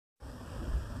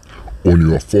On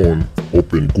your phone,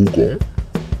 open Google,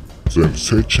 then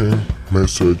searching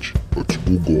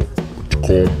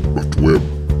message.google.com.web.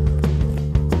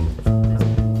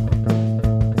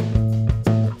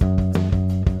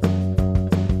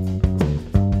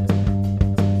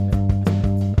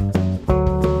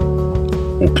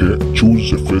 Okay, choose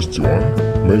the first one,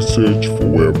 message for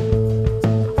web,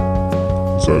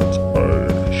 that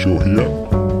I show here.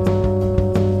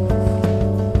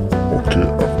 Okay,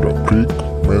 after click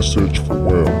message for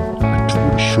web, it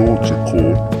will show the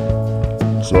code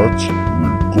that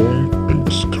will go and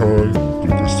scan to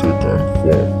the second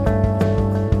form.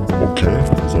 Okay,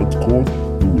 that code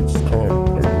will scan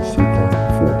at the second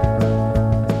form.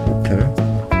 Okay,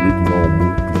 let's now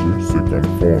move to the second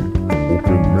form.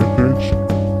 Open message.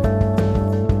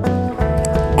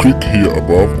 Click here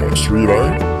above on 3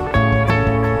 line.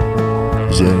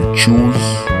 Then choose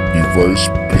device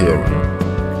pairing.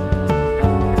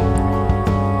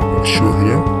 Show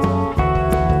here.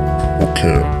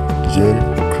 Okay, then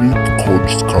click code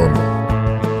scanner.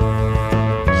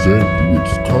 Then you will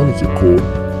scan the code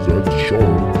that's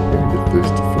shown on the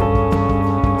first form.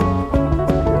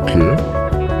 Okay,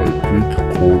 I click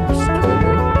code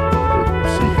scanner, like you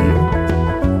see here.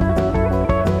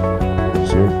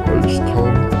 Then I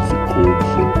scan the code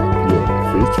that appears on the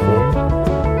first form.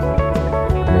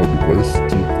 Now device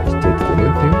start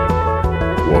connecting.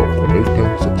 While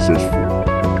connecting successful.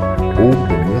 All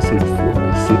the message from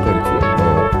the second form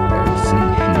now I see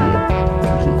here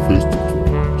to the first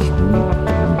form through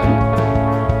Google.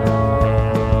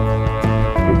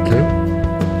 Okay?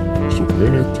 So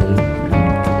anytime you need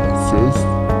to access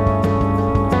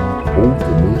all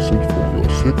the message from your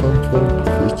second form to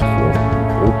first form,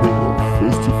 open your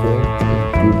first form and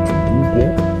go to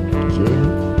Google, then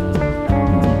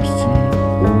you will see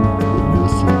all the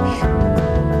message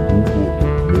Google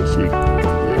message.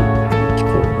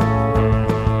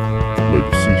 Like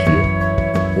you see here,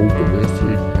 all the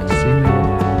message are similar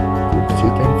from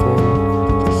second form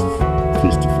to the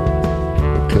first form.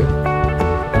 Okay?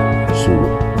 So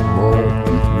now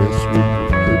this message will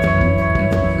help you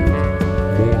if you have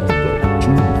more than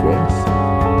 2 devices.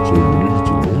 So you need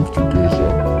to link together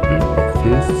and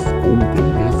access all the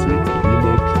message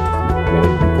remote to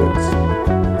one device.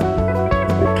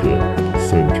 Okay,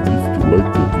 thank you. If you like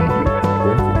the video,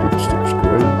 don't forget to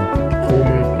subscribe and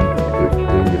comment if you have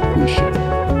any question.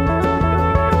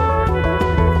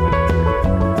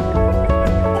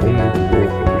 Comment below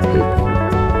and help you.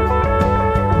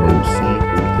 Now you see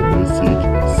all the message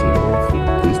are similar from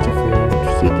first form to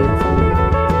second form,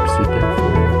 second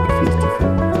form to first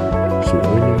form. So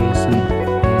any message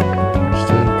you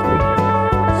send from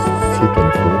second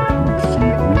form, you will see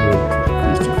remote to the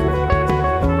first form.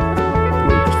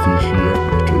 Like you see here, I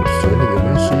try to send the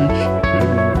message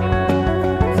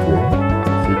from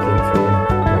second form.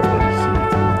 Now I see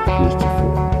first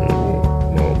form.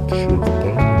 Now to show the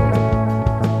time now.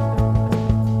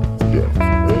 Yeah,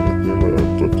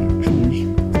 anything that you choose,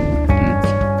 you will get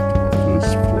to access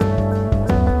from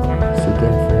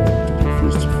second form to the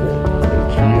first form.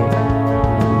 Like here,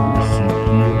 you will see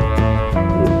here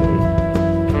all the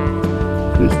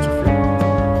first form.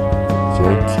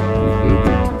 That you're able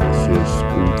to access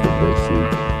all the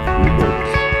message remote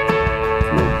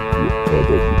from your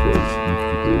other device if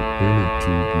you have any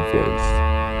 2 devices.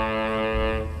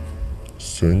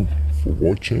 Thanks for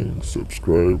watching,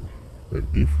 subscribe, and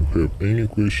if you have any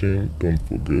question, don't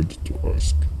forget to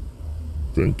ask.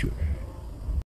 Thank you.